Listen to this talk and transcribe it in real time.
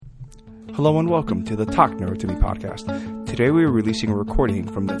Hello and welcome to the Talk Neuro to Me podcast. Today we are releasing a recording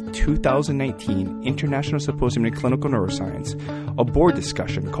from the 2019 International Symposium in Clinical Neuroscience, a board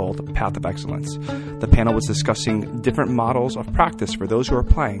discussion called Path of Excellence. The panel was discussing different models of practice for those who are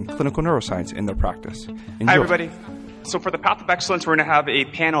applying clinical neuroscience in their practice. Enjoy. Hi everybody. So for the Path of Excellence, we're going to have a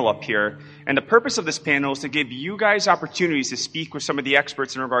panel up here. And the purpose of this panel is to give you guys opportunities to speak with some of the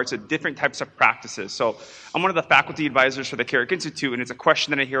experts in regards to different types of practices. So I'm one of the faculty advisors for the Carrick Institute, and it's a question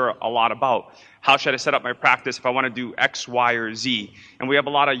that I hear a lot about. How should I set up my practice if I want to do X, Y, or Z? And we have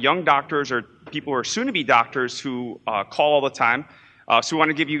a lot of young doctors or people who are soon-to-be doctors who call all the time. So we want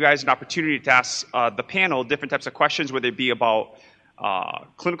to give you guys an opportunity to ask the panel different types of questions, whether it be about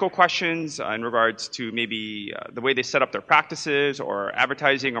clinical questions in regards to maybe the way they set up their practices, or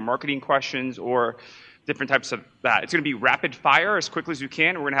advertising or marketing questions, or different types of that. It's going to be rapid fire as quickly as we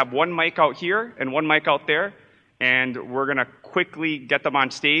can. We're going to have one mic out here and one mic out there, and we're going to quickly get them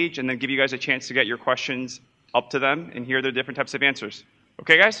on stage and then give you guys a chance to get your questions up to them and hear their different types of answers.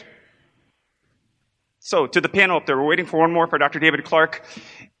 Okay, guys? So to the panel up there, we're waiting for one more for Dr. David Clark.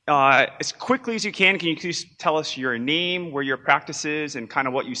 As quickly as you can you please tell us your name, where your practice is, and kind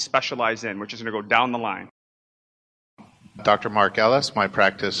of what you specialize in? We're just going to go down the line. Dr. Mark Ellis. My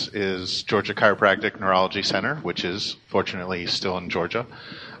practice is Georgia Chiropractic Neurology Center, which is fortunately still in Georgia.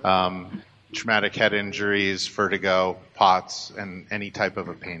 Traumatic head injuries, vertigo, POTS, and any type of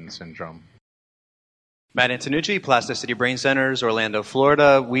a pain syndrome. Matt Antonucci, Plasticity Brain Centers, Orlando,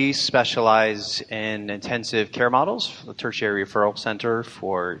 Florida. We specialize in intensive care models, the tertiary referral center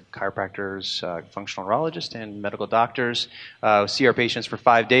for chiropractors, functional neurologists, and medical doctors. See our patients for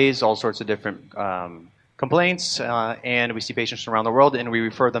 5 days, all sorts of different complaints, and we see patients from around the world, and we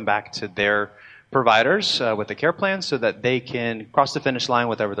refer them back to their providers with a care plan so that they can cross the finish line,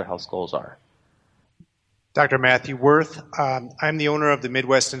 whatever their health goals are. Dr. Matthew Worth. I'm the owner of the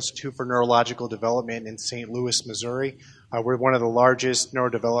Midwest Institute for Neurological Development in St. Louis, Missouri. We're one of the largest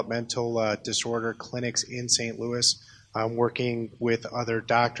neurodevelopmental disorder clinics in St. Louis. I'm working with other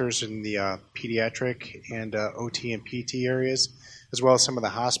doctors in the pediatric and OT and PT areas, as well as some of the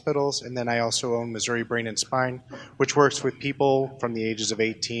hospitals. And then I also own Missouri Brain and Spine, which works with people from the ages of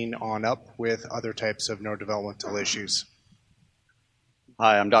 18 on up with other types of neurodevelopmental issues.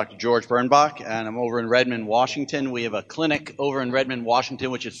 Hi, I'm Dr. George Bernbach, and I'm over in Redmond, Washington. We have a clinic over in Redmond,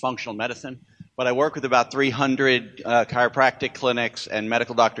 Washington, which is functional medicine. But I work with about 300 chiropractic clinics and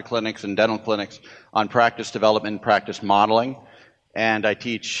medical doctor clinics and dental clinics on practice development, practice modeling. And I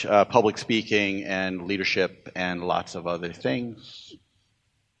teach public speaking and leadership and lots of other things.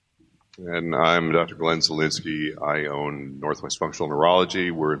 And I'm Dr. Glenn Zielinski. I own Northwest Functional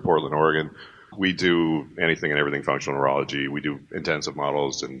Neurology. We're in Portland, Oregon. We do anything and everything functional neurology. We do intensive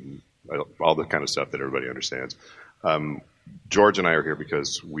models and all the kind of stuff that everybody understands. George and I are here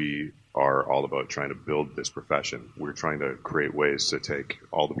because we are all about trying to build this profession. We're trying to create ways to take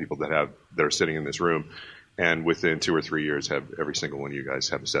all the people that are sitting in this room, and within 2 or 3 years have every single one of you guys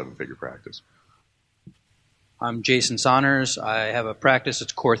have a 7-figure practice. I'm Jason Saunders. I have a practice.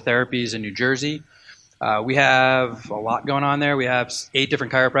 It's Core Therapies in New Jersey. We have a lot going on there. We have 8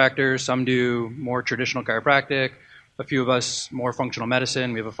 different chiropractors. Some do more traditional chiropractic. A few of us more functional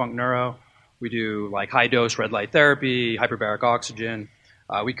medicine. We have a funk neuro. We do like high-dose red light therapy, hyperbaric oxygen.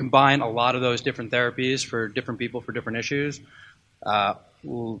 We combine a lot of those different therapies for different people for different issues.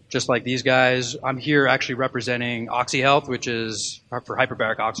 Just like these guys, I'm here actually representing OxyHealth, which is for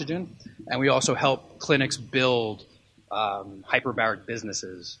hyperbaric oxygen. And we also help clinics build hyperbaric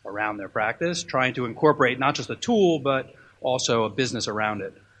businesses around their practice, trying to incorporate not just a tool, but also a business around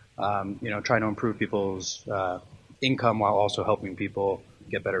it. Trying to improve people's income while also helping people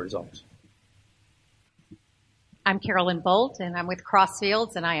get better results. I'm Carolyn Bolt, and I'm with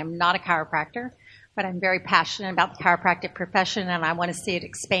Crossfields, and I am not a chiropractor, but I'm very passionate about the chiropractic profession, and I want to see it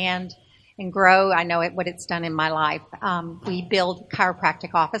expand and grow. I know what it's done in my life. We build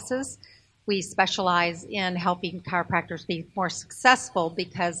chiropractic offices. We specialize in helping chiropractors be more successful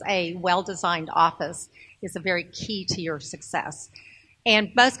because a well-designed office is a very key to your success.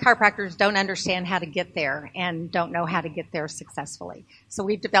 And most chiropractors don't understand how to get there and don't know how to get there successfully. So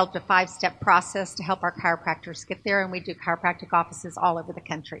we've developed a 5-step process to help our chiropractors get there, and we do chiropractic offices all over the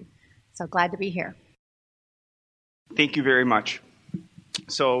country. So glad to be here. Thank you very much.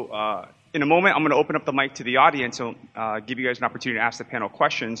 So in a moment, I'm going to open up the mic to the audience and give you guys an opportunity to ask the panel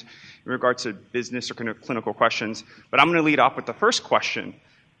questions in regards to business or clinical questions. But I'm going to lead off with the first question,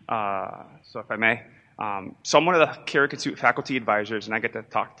 so if I may. So I'm one of the Carrick Institute faculty advisors, and I get to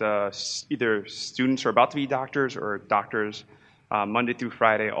talk to either students who are about to be doctors or doctors Monday through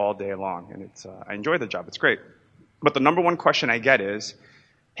Friday all day long. And I enjoy the job. It's great. But the number one question I get is,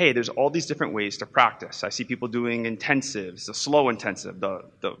 hey, there's all these different ways to practice. I see people doing intensives, the slow intensive,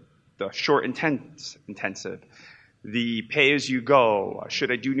 the short intensive, the pay-as-you-go.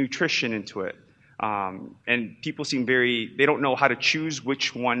 Should I do nutrition into it? And people seem they don't know how to choose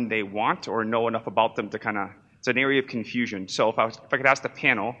which one they want or know enough about them to it's an area of confusion. So if I could ask the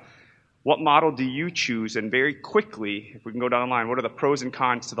panel, what model do you choose? And very quickly, if we can go down the line, what are the pros and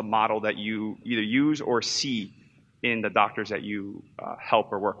cons to the model that you either use or see in the doctors that you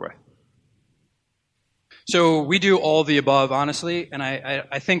help or work with? So we do all the above, honestly, and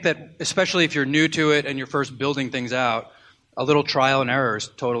I think that especially if you're new to it and you're first building things out, a little trial and error is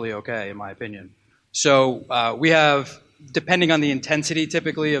totally okay, in my opinion. So we have, depending on the intensity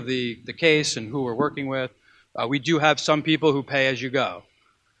typically of the case and who we're working with, we do have some people who pay as you go.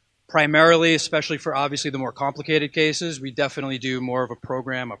 Primarily, especially for obviously the more complicated cases, we definitely do more of a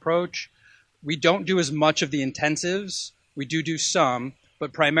program approach. We don't do as much of the intensives. We do some,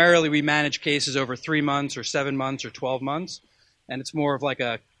 but primarily we manage cases over 3 months or 7 months or 12 months. And it's more of like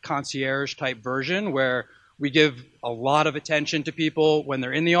a concierge type version where we give a lot of attention to people when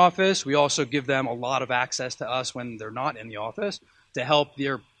they're in the office. We also give them a lot of access to us when they're not in the office to help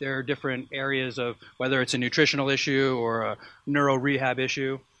their different areas of whether it's a nutritional issue or a neuro rehab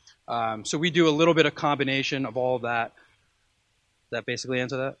issue. So we do a little bit of combination of all of that. Does that basically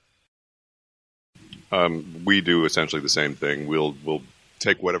answer that? We do essentially the same thing. We'll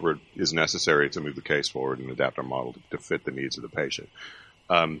take whatever is necessary to move the case forward and adapt our model to fit the needs of the patient.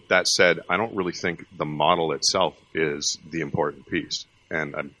 That said, I don't really think the model itself is the important piece.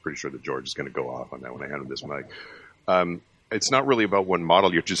 And I'm pretty sure that George is going to go off on that when I hand him this mic. It's not really about one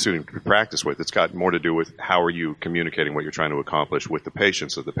model you're just doing practice with. It's got more to do with how are you communicating what you're trying to accomplish with the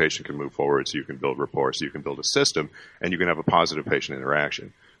patient so the patient can move forward, so you can build rapport, so you can build a system, and you can have a positive patient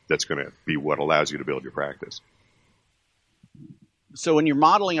interaction. That's going to be what allows you to build your practice. So when you're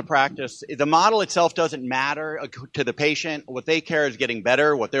modeling a practice, the model itself doesn't matter to the patient. What they care is getting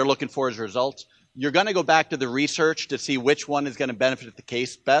better. What they're looking for is results. You're going to go back to the research to see which one is going to benefit the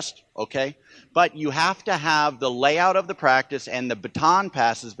case best, okay? But you have to have the layout of the practice and the baton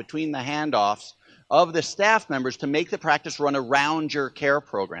passes between the handoffs of the staff members to make the practice run around your care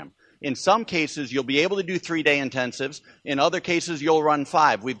program. In some cases, you'll be able to do 3-day intensives. In other cases, you'll run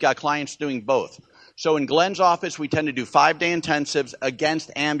 5. We've got clients doing both. So in Glenn's office, we tend to do 5-day intensives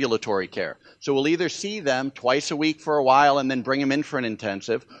against ambulatory care. So we'll either see them twice a week for a while and then bring them in for an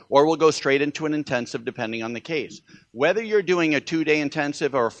intensive, or we'll go straight into an intensive depending on the case. Whether you're doing a 2-day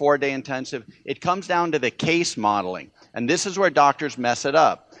intensive or a 4-day intensive, it comes down to the case modeling. And this is where doctors mess it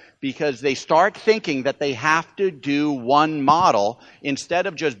up, because they start thinking that they have to do one model instead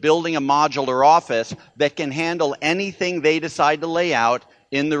of just building a modular office that can handle anything they decide to lay out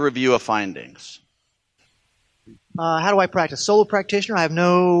in the review of findings. How do I practice? Solo practitioner. I have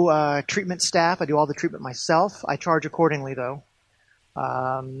no treatment staff. I do all the treatment myself. I charge accordingly, though.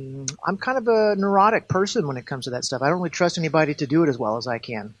 I'm kind of a neurotic person when it comes to that stuff. I don't really trust anybody to do it as well as I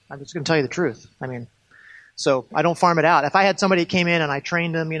can. I'm just going to tell you the truth. So I don't farm it out. If I had somebody who came in and I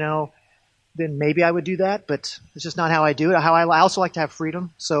trained them, then maybe I would do that, but it's just not how I do it. I also like to have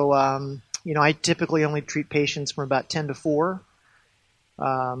freedom. So, I typically only treat patients from about 10 to 4.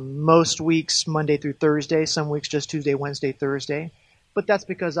 Most weeks, Monday through Thursday. Some weeks just Tuesday, Wednesday, Thursday. But that's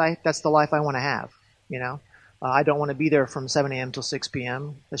because that's the life I want to have. I don't want to be there from 7 a.m. till 6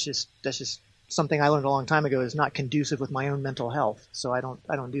 p.m. That's just something I learned a long time ago is not conducive with my own mental health. So I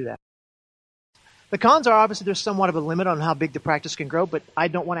don't do that. The cons are obviously there's somewhat of a limit on how big the practice can grow, but I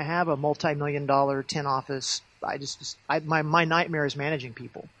don't want to have a multi-million-dollar 10 office. My nightmare is managing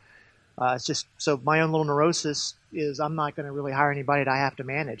people. It's just so my own little neurosis is I'm not going to really hire anybody that I have to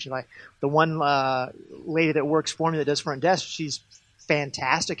manage. Like the one lady that works for me that does front desk, she's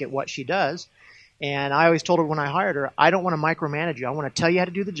fantastic at what she does. And I always told her when I hired her, I don't want to micromanage you. I want to tell you how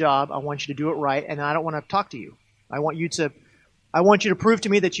to do the job. I want you to do it right, and I don't want to talk to you. I want you to prove to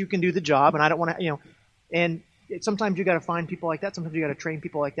me that you can do the job, and I don't want to, and sometimes you got to find people like that. Sometimes you got to train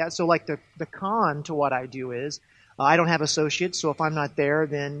people like that. So like the con to what I do is I don't have associates. So if I'm not there,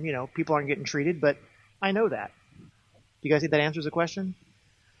 then, people aren't getting treated, but I know that. Do you guys think that answers the question?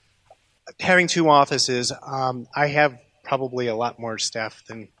 Having 2 offices, I have probably a lot more staff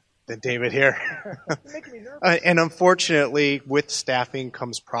than David here. You're making me nervous. And unfortunately, with staffing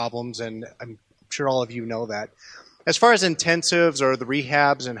comes problems, and I'm sure all of you know that. As far as intensives or the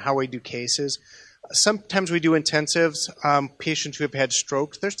rehabs and how we do cases, sometimes we do intensives, patients who have had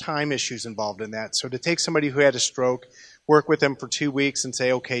strokes. There's time issues involved in that. So to take somebody who had a stroke, work with them for 2 weeks and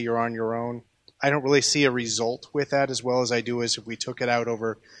say, okay, you're on your own, I don't really see a result with that as well as I do as if we took it out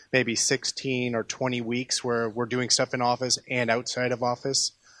over maybe 16 or 20 weeks where we're doing stuff in office and outside of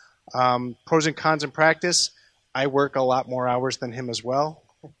office. Pros and cons in practice, I work a lot more hours than him as well,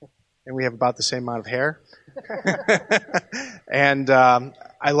 and we have about the same amount of hair. And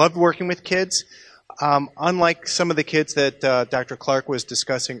I love working with kids. Unlike some of the kids that Dr. Clark was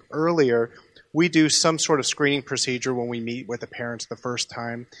discussing earlier, we do some sort of screening procedure when we meet with the parents the first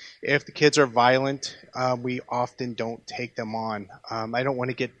time. If the kids are violent, we often don't take them on. I don't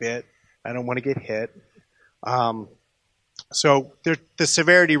want to get bit. I don't want to get hit. So the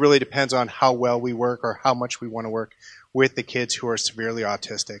severity really depends on how well we work or how much we want to work with the kids who are severely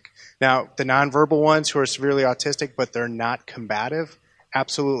autistic. Now, the nonverbal ones who are severely autistic but they're not combative,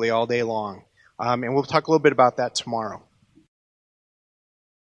 absolutely all day long. And we'll talk a little bit about that tomorrow.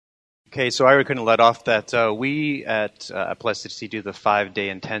 Okay, so I couldn't let off that we at Plasticity do the 5-day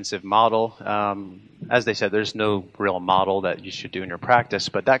intensive model. As they said, there's no real model that you should do in your practice,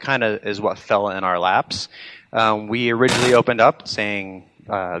 but that kind of is what fell in our laps. We originally opened up saying,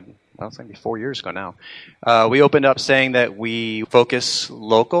 it's maybe 4 years ago now, we opened up saying that we focus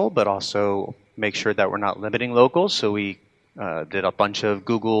local, but also make sure that we're not limiting local, so we did a bunch of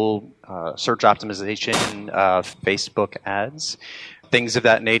Google search optimization, Facebook ads, things of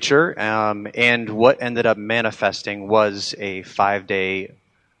that nature. And what ended up manifesting was a 5-day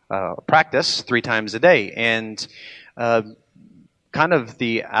practice 3 times a day. And kind of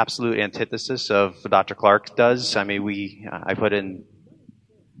the absolute antithesis of what Dr. Clark does. I mean, I put in,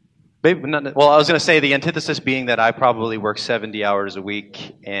 I was going to say the antithesis being that I probably work 70 hours a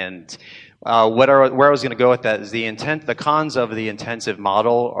week, and where I was going to go with that is the cons of the intensive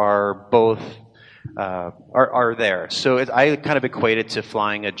model are both are there. So I kind of equate it to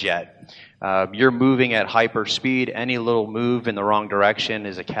flying a jet. You're moving at hyper speed. Any little move in the wrong direction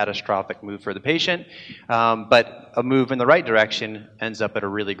is a catastrophic move for the patient, but a move in the right direction ends up at a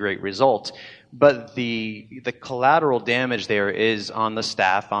really great result. But the collateral damage there is on the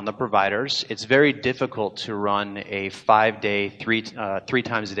staff, on the providers. It's very difficult to run a 5-day, 3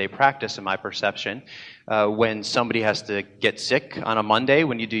 times a day practice, in my perception. When somebody has to get sick on a Monday,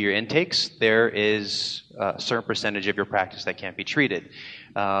 when you do your intakes, there is a certain percentage of your practice that can't be treated.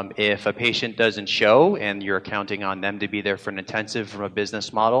 If a patient doesn't show and you're counting on them to be there for an intensive from a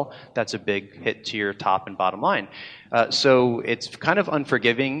business model, that's a big hit to your top and bottom line. So it's kind of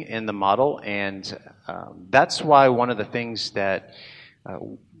unforgiving in the model, and that's why one of the things that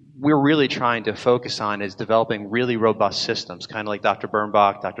we're really trying to focus on is developing really robust systems, kind of like Dr.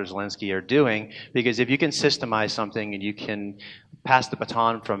 Birnbach, Dr. Zielinski are doing, because if you can systemize something and you can pass the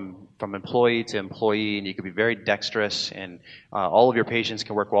baton from employee to employee, and you can be very dexterous, and all of your patients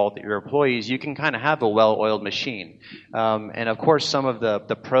can work well with your employees, you can kind of have a well-oiled machine. And of course, some of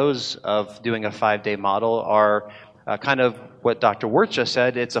the pros of doing a 5-day model are kind of what Dr. Wirth just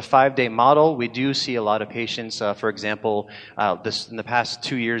said. It's a 5-day model. We do see a lot of patients. For example, in the past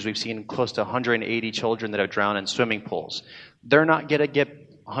 2 years, we've seen close to 180 children that have drowned in swimming pools. They're not going to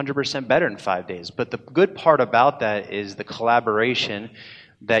get 100% better in 5 days. But the good part about that is the collaboration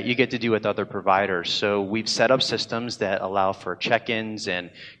that you get to do with other providers. So we've set up systems that allow for check-ins and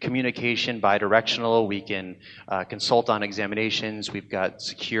communication bi-directional. We can consult on examinations. We've got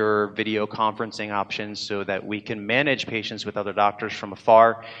secure video conferencing options so that we can manage patients with other doctors from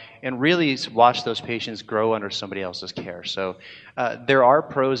afar and really watch those patients grow under somebody else's care. So there are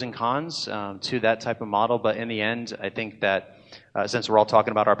pros and cons to that type of model, but in the end, I think that since we're all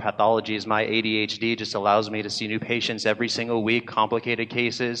talking about our pathologies, my ADHD just allows me to see new patients every single week, complicated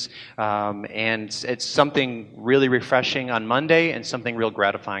cases, and it's something really refreshing on Monday and something real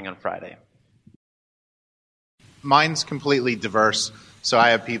gratifying on Friday. Mine's completely diverse, so I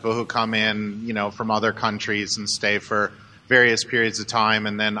have people who come in, from other countries and stay for various periods of time,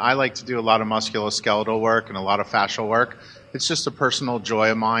 and then I like to do a lot of musculoskeletal work and a lot of fascial work. It's just a personal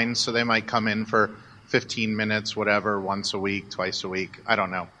joy of mine, so they might come in for 15 minutes, whatever, once a week, twice a week, I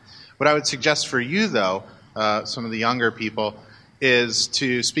don't know. What I would suggest for you, though, some of the younger people, is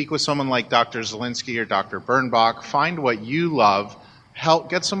to speak with someone like Dr. Zielinski or Dr. Birnbach, find what you love,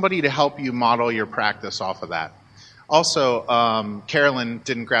 get somebody to help you model your practice off of that. Also, Carolyn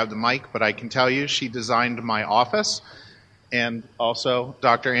didn't grab the mic, but I can tell you she designed my office, and also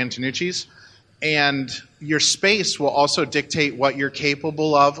Dr. Antonucci's. And your space will also dictate what you're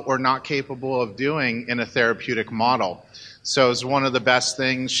capable of or not capable of doing in a therapeutic model. So it's one of the best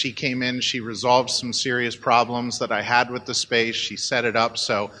things. She came in, she resolved some serious problems that I had with the space. She set it up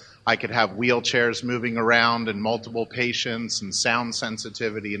so I could have wheelchairs moving around and multiple patients and sound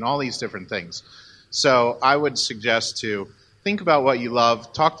sensitivity and all these different things. So I would suggest to think about what you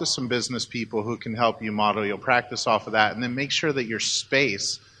love, talk to some business people who can help you model your practice off of that, and then make sure that your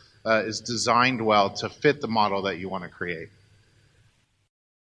space is designed well to fit the model that you want to create.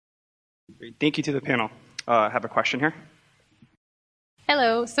 Great. Thank you to the panel. I have a question here.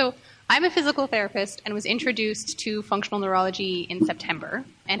 Hello. So I'm a physical therapist and was introduced to functional neurology in September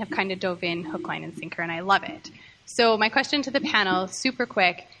and have kind of dove in hook, line, and sinker, and I love it. So my question to the panel, super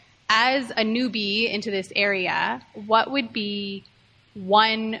quick, as a newbie into this area, what would be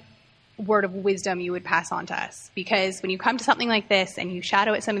one word of wisdom you would pass on to us? Because when you come to something like this and you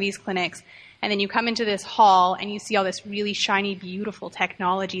shadow at some of these clinics, and then you come into this hall and you see all this really shiny, beautiful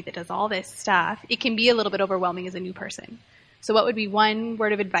technology that does all this stuff, it can be a little bit overwhelming as a new person. So what would be one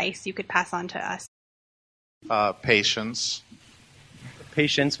word of advice you could pass on to us? Patience.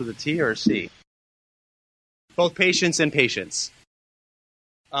 Patience with a T or a C? Both patience and patience.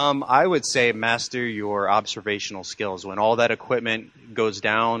 I would say master your observational skills. When all that equipment goes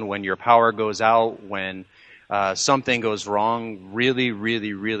down, when your power goes out, when something goes wrong, really,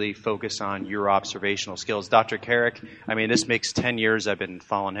 really, really focus on your observational skills. Dr. Carrick, this makes 10 years I've been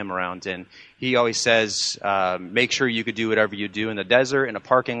following him around, and he always says, make sure you could do whatever you do in the desert, in a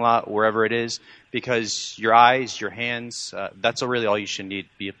parking lot, wherever it is, because your eyes, your hands, that's really all you should need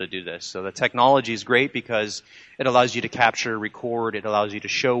to be able to do this. So the technology is great because it allows you to capture, record, it allows you to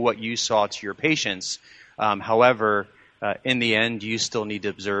show what you saw to your patients. However, in the end, you still need to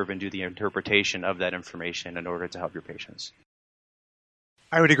observe and do the interpretation of that information in order to help your patients.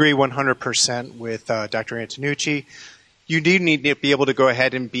 I would agree 100% with Dr. Antonucci. You do need to be able to go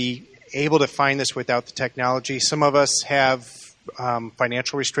ahead and be able to find this without the technology. Some of us have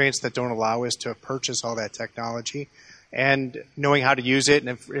financial restraints that don't allow us to purchase all that technology. And knowing how to use it in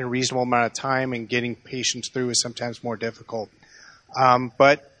a reasonable amount of time and getting patients through is sometimes more difficult.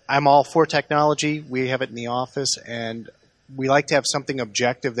 But I'm all for technology. We have it in the office, and we like to have something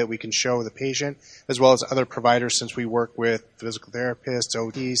objective that we can show the patient, as well as other providers, since we work with physical therapists,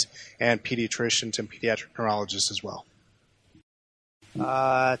 OTs, and pediatricians and pediatric neurologists as well.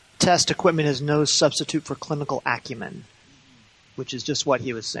 Test equipment is no substitute for clinical acumen, which is just what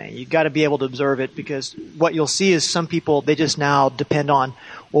he was saying. You've got to be able to observe it, because what you'll see is some people, they just now depend on,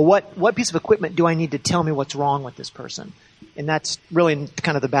 well, what piece of equipment do I need to tell me what's wrong with this person? And that's really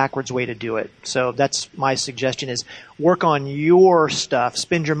kind of the backwards way to do it. So that's my suggestion, is work on your stuff,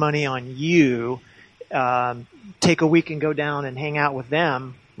 spend your money on you, take a week and go down and hang out with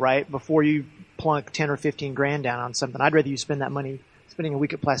them, right, before you plunk 10 or 15 grand down on something. I'd rather you spend that money spending a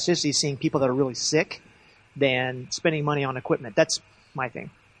week at plasticity seeing people that are really sick than spending money on equipment. That's my thing.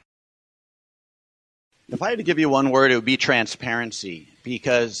 If I had to give you one word, it would be transparency,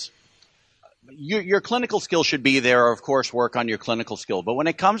 because your clinical skill should be there, or of course work on your clinical skill. But when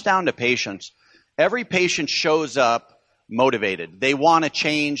it comes down to patients, every patient shows up motivated. They want to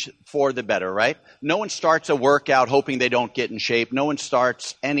change for the better, right? No one starts a workout hoping they don't get in shape. No one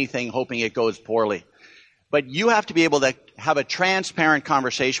starts anything hoping it goes poorly. But you have to be able to have a transparent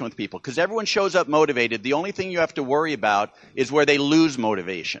conversation with people, because everyone shows up motivated. The only thing you have to worry about is where they lose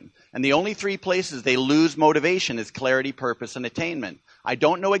motivation. And the only three places they lose motivation is clarity, purpose, and attainment. I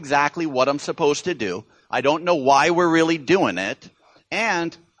don't know exactly what I'm supposed to do. I don't know why we're really doing it.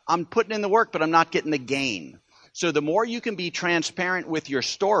 And I'm putting in the work, but I'm not getting the gain. So the more you can be transparent with your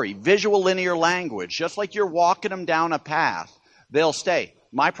story, visual linear language, just like you're walking them down a path, they'll stay.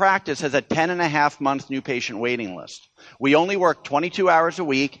 My practice has a 10.5-month new patient waiting list. We only work 22 hours a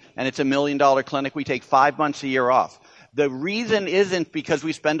week, and it's $1 million clinic. We take 5 months a year off. The reason isn't because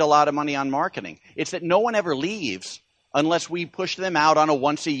we spend a lot of money on marketing. It's that no one ever leaves unless we push them out on a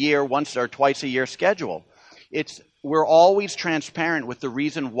once or twice a year schedule. We're always transparent with the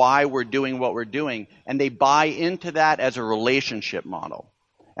reason why we're doing what we're doing, and they buy into that as a relationship model.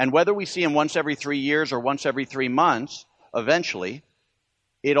 And whether we see them once every 3 years or once every 3 months, eventually,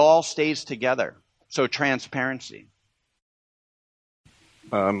 it all stays together. So transparency.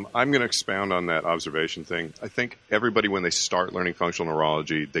 I'm going to expound on that observation thing. I think everybody, when they start learning functional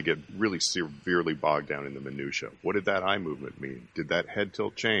neurology, they get really severely bogged down in the minutia. What did that eye movement mean? Did that head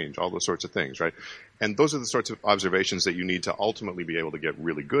tilt change? All those sorts of things, right? And those are the sorts of observations that you need to ultimately be able to get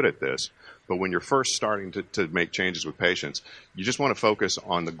really good at this. But when you're first starting to make changes with patients, you just want to focus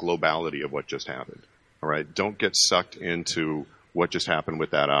on the globality of what just happened. All right? Don't get sucked into what just happened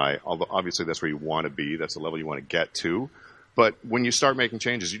with that eye. Although obviously that's where you want to be. That's the level you want to get to. But when you start making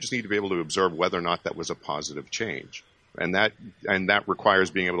changes, you just need to be able to observe whether or not that was a positive change. And that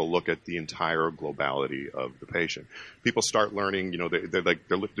requires being able to look at the entire globality of the patient. People start learning,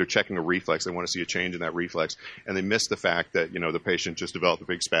 they're checking a reflex. They want to see a change in that reflex, and they miss the fact that, the patient just developed a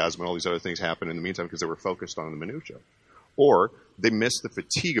big spasm and all these other things happen in the meantime because they were focused on the minutia. Or they miss the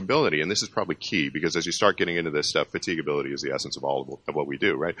fatigability, and this is probably key, because as you start getting into this stuff, fatigability is the essence of all of what we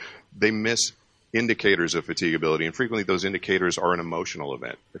do, right? They miss indicators of fatigability, and frequently those indicators are an emotional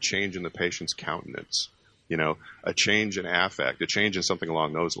event, a change in the patient's countenance, a change in affect, a change in something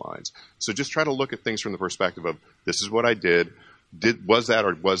along those lines. So just try to look at things from the perspective of, this is what I did. Was that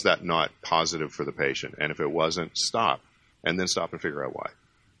or was that not positive for the patient? And if it wasn't, stop. And then stop and figure out why.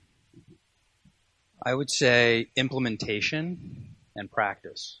 I would say implementation and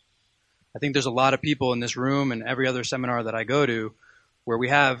practice. I think there's a lot of people in this room and every other seminar that I go to where we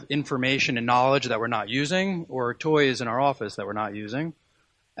have information and knowledge that we're not using, or toys in our office that we're not using.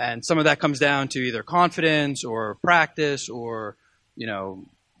 And some of that comes down to either confidence or practice or,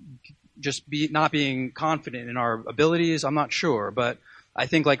 just not being confident in our abilities. I'm not sure. But I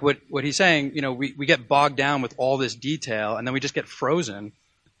think like what he's saying, we get bogged down with all this detail and then we just get frozen.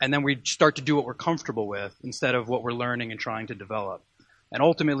 And then we start to do what we're comfortable with instead of what we're learning and trying to develop. And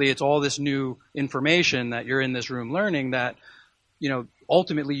ultimately, it's all this new information that you're in this room learning that,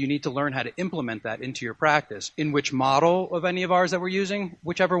 ultimately you need to learn how to implement that into your practice. In which model of any of ours that we're using,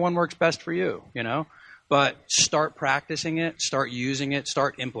 whichever one works best for you, But start practicing it, start using it,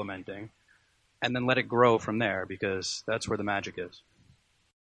 start implementing, and then let it grow from there, because that's where the magic is.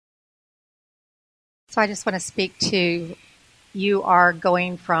 So I just want to speak to, you are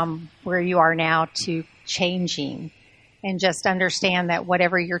going from where you are now to changing, and just understand that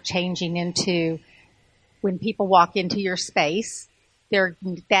whatever you're changing into, when people walk into your space,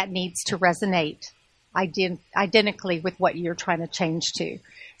 that needs to resonate identically with what you're trying to change to.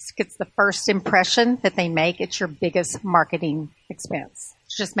 It's the first impression that they make. It's your biggest marketing expense.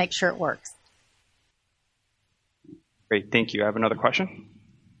 Just make sure it works. Great, thank you. I have another question.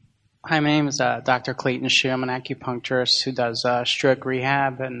 Hi, my name is Dr. Clayton Hsu. I'm an acupuncturist who does stroke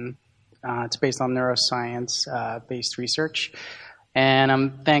rehab, and it's based on neuroscience-based research. And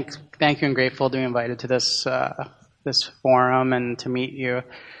I'm thank you and grateful to be invited to this forum and to meet you.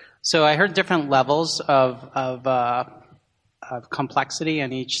 So I heard different levels of complexity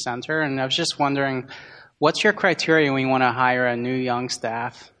in each center, and I was just wondering, what's your criteria when you want to hire a new young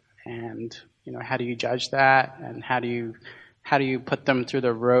staff, and how do you judge that, and how do you put them through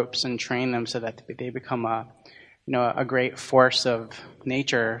the ropes and train them so that they become a great force of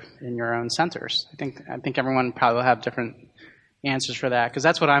nature in your own centers? I think everyone probably will have different answers for that, because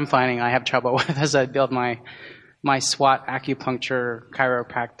that's what I'm finding I have trouble with as I build my SWAT acupuncture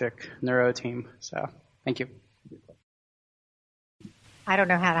chiropractic neuro team. So thank you. I don't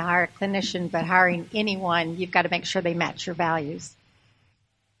know how to hire a clinician, but hiring anyone, you've got to make sure they match your values.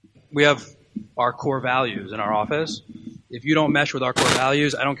 We have our core values in our office. If you don't mesh with our core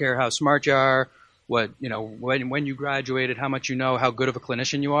values, I don't care how smart you are, when you graduated, how much you know, how good of a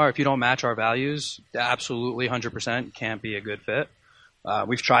clinician you are. If you don't match our values, absolutely 100% can't be a good fit.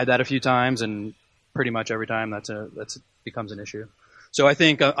 We've tried that a few times, and pretty much every time that's becomes an issue. So I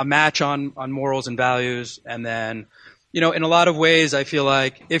think a match on morals and values, and then, in a lot of ways, I feel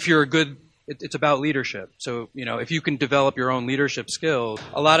like if you're it's about leadership. So, if you can develop your own leadership skills,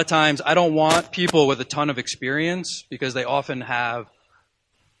 a lot of times I don't want people with a ton of experience, because they often have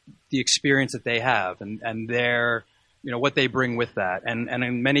the experience that they have and their, what they bring with that. And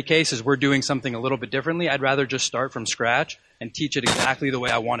in many cases, we're doing something a little bit differently. I'd rather just start from scratch and teach it exactly the way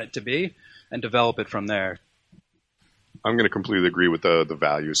I want it to be and develop it from there. I'm going to completely agree with the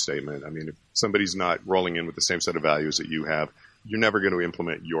value statement. I mean, if somebody's not rolling in with the same set of values that you have, you're never going to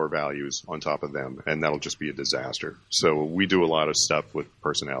implement your values on top of them, and that'll just be a disaster. So we do a lot of stuff with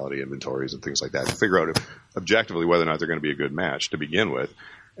personality inventories and things like that to figure out objectively whether or not they're going to be a good match to begin with.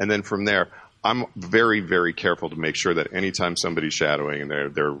 And then from there, I'm very, very careful to make sure that anytime somebody's shadowing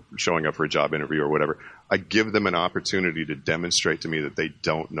and they're showing up for a job interview or whatever, I give them an opportunity to demonstrate to me that they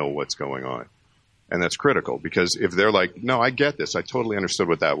don't know what's going on. And that's critical, because if they're like, no, I get this, I totally understood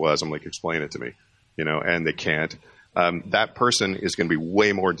what that was, I'm like, explain it to me, and they can't. That person is going to be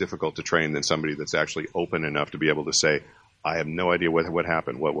way more difficult to train than somebody that's actually open enough to be able to say, I have no idea what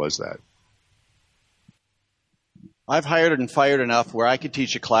happened. What was that? I've hired and fired enough where I could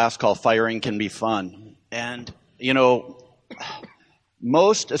teach a class called Firing Can Be Fun. And,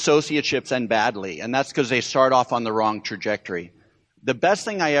 most associateships end badly, and that's because they start off on the wrong trajectory. The best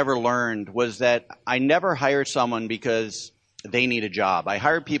thing I ever learned was that I never hired someone because they need a job. I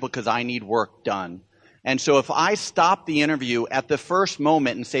hired people because I need work done. And so if I stop the interview at the first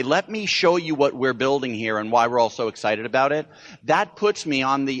moment and say, let me show you what we're building here and why we're all so excited about it, that puts me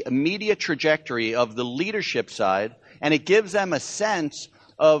on the immediate trajectory of the leadership side, and it gives them a sense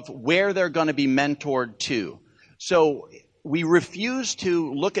of where they're going to be mentored to. So we refuse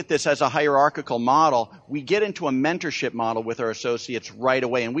to look at this as a hierarchical model. We get into a mentorship model with our associates right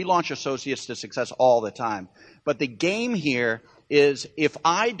away, and we launch associates to success all the time. But the game here is if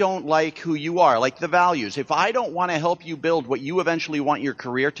I don't like who you are, like the values, if I don't want to help you build what you eventually want your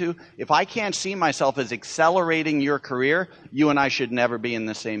career to, if I can't see myself as accelerating your career, you and I should never be in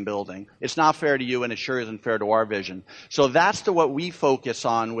the same building. It's not fair to you, and it sure isn't fair to our vision. So that's what we focus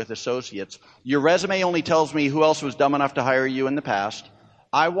on with associates. Your resume only tells me who else was dumb enough to hire you in the past.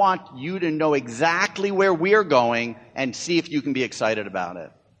 I want you to know exactly where we're going and see if you can be excited about it.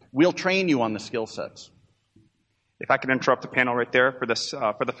 We'll train you on the skill sets. If I could interrupt the panel right there for this,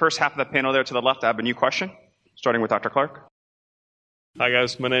 for the first half of the panel there to the left, I have a new question, starting with Dr. Clark. Hi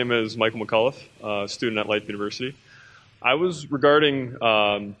guys, my name is Michael McAuliffe, student at Life University. I was regarding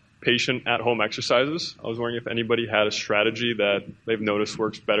patient at-home exercises. I was wondering if anybody had a strategy that they've noticed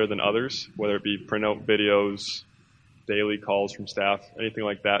works better than others, whether it be printout videos, daily calls from staff, anything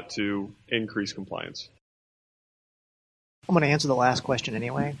like that to increase compliance. I'm going to answer the last question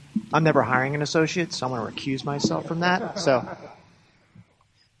anyway. I'm never hiring an associate, so I'm going to recuse myself from that. So,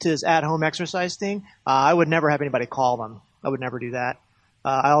 to this at-home exercise thing, I would never have anybody call them. I would never do that.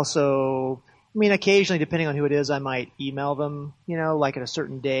 Occasionally, depending on who it is, I might email them, like at a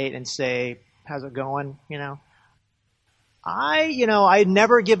certain date and say, how's it going, I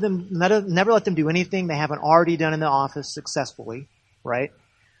never give them, never let them do anything they haven't already done in the office successfully, right?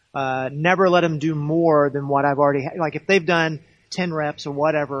 Never let them do more than what I've already like if they've done 10 reps or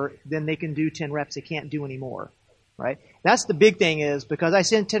whatever, then they can do 10 reps. They can't do any more, right? That's the big thing is because I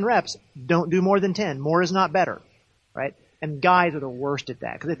send 10 reps, don't do more than 10. More is not better, right? And guys are the worst at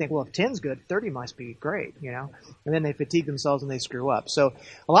that because they think, well, if 10's good, 30 must be great, And then they fatigue themselves and they screw up. So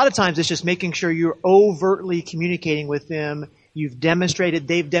a lot of times it's just making sure you're overtly communicating with them. They've demonstrated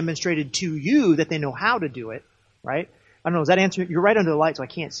to you that they know how to do it, right? I don't know, is that answering? You're right under the light, so I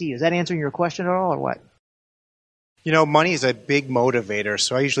can't see. Is that answering your question at all, or what? Money is a big motivator,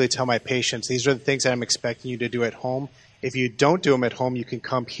 so I usually tell my patients, these are the things that I'm expecting you to do at home. If you don't do them at home, you can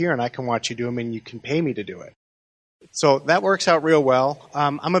come here and I can watch you do them and you can pay me to do it. So that works out real well.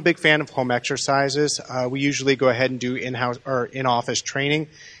 I'm a big fan of home exercises. We usually go ahead and do in-house or in-office training,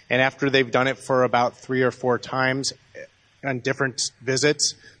 and after they've done it for about 3 or 4 times on different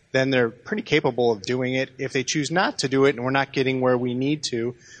visits, then they're pretty capable of doing it. If they choose not to do it and we're not getting where we need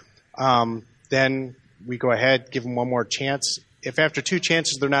to, then we go ahead, give them one more chance. If after 2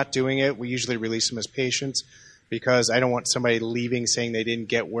 chances they're not doing it, we usually release them as patients because I don't want somebody leaving saying they didn't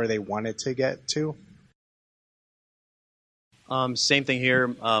get where they wanted to get to. Same thing here.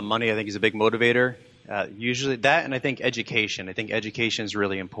 Money, I think, is a big motivator. Usually that, and I think education. I think education is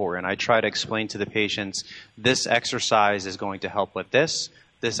really important. I try to explain to the patients, this exercise is going to help with this.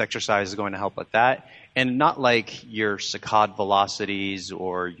 This exercise is going to help with that. And not like your saccade velocities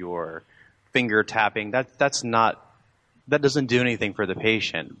or your finger tapping. That doesn't do anything for the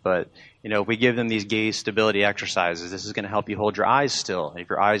patient. But, if we give them these gaze stability exercises, this is going to help you hold your eyes still. If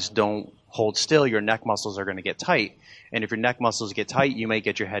your eyes don't hold still, your neck muscles are going to get tight. And if your neck muscles get tight, you may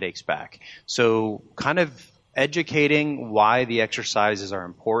get your headaches back. So kind of educating why the exercises are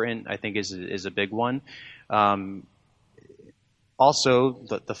important, I think, is a big one. Also,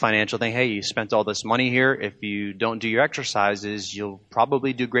 the financial thing, hey, you spent all this money here. If you don't do your exercises, you'll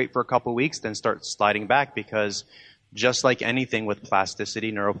probably do great for a couple weeks, then start sliding back because just like anything with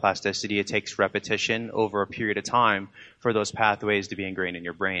plasticity, neuroplasticity, it takes repetition over a period of time for those pathways to be ingrained in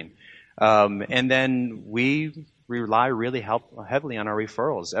your brain. And then we rely really heavily on our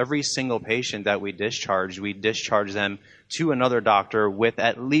referrals. Every single patient that we discharge them to another doctor with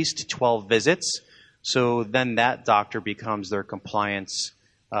at least 12 visits. So then that doctor becomes their compliance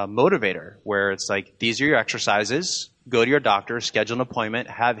motivator, where it's like, these are your exercises. Go to your doctor, schedule an appointment,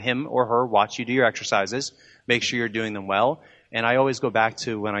 have him or her watch you do your exercises, make sure you're doing them well. And I always go back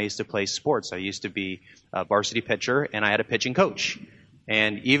to when I used to play sports. I used to be a varsity pitcher, and I had a pitching coach.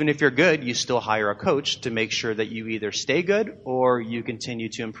 And even if you're good, you still hire a coach to make sure that you either stay good or you continue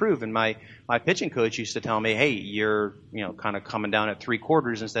to improve. And my pitching coach used to tell me, hey, you're kind of coming down at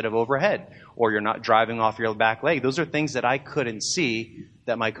 3/4 instead of overhead, or you're not driving off your back leg. Those are things that I couldn't see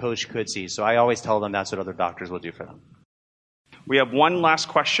that my coach could see. So I always tell them that's what other doctors will do for them. We have one last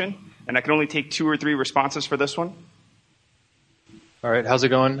question, and I can only take 2 or 3 responses for this one. All right, how's it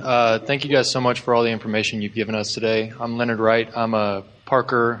going? Thank you guys so much for all the information you've given us today. I'm Leonard Wright. I'm a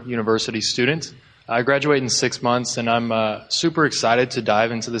Parker University student. I graduate in 6 months, and I'm super excited to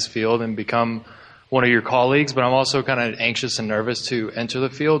dive into this field and become one of your colleagues, but I'm also kind of anxious and nervous to enter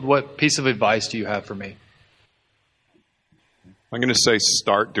the field. What piece of advice do you have for me? I'm going to say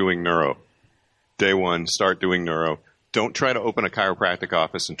start doing neuro. Day one, start doing neuro. Don't try to open a chiropractic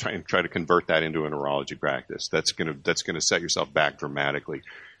office and try to convert that into a neurology practice. That's going to set yourself back dramatically.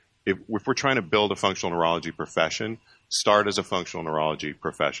 If we're trying to build a functional neurology profession, start as a functional neurology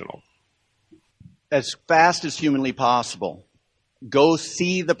professional? As fast as humanly possible. Go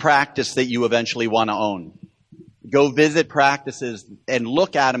see the practice that you eventually want to own. Go visit practices and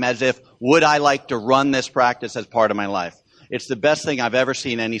look at them as if, would I like to run this practice as part of my life? It's the best thing I've ever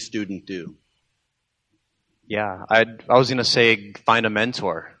seen any student do. Yeah, I was going to say find a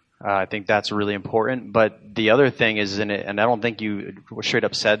mentor. I think that's really important. But the other thing is, and I don't think you straight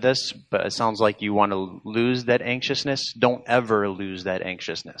up said this, but it sounds like you want to lose that anxiousness. Don't ever lose that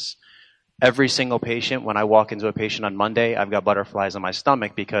anxiousness. Every single patient, when I walk into a patient on Monday, I've got butterflies in my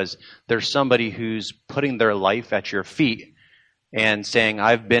stomach because there's somebody who's putting their life at your feet and saying,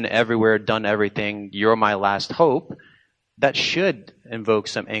 I've been everywhere, done everything, you're my last hope. That should invoke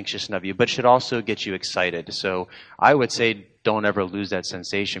some anxiousness of you, but should also get you excited. So I would say don't ever lose that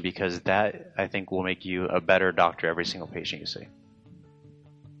sensation, because that, I think, will make you a better doctor every single patient you see.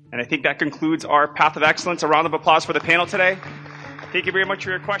 And I think that concludes our Path of Excellence. A round of applause for the panel today. Thank you very much for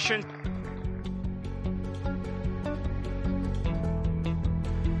your questions.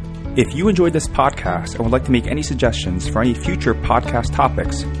 If you enjoyed this podcast and would like to make any suggestions for any future podcast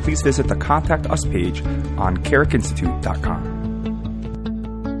topics, please visit the Contact Us page on carrickinstitute.com.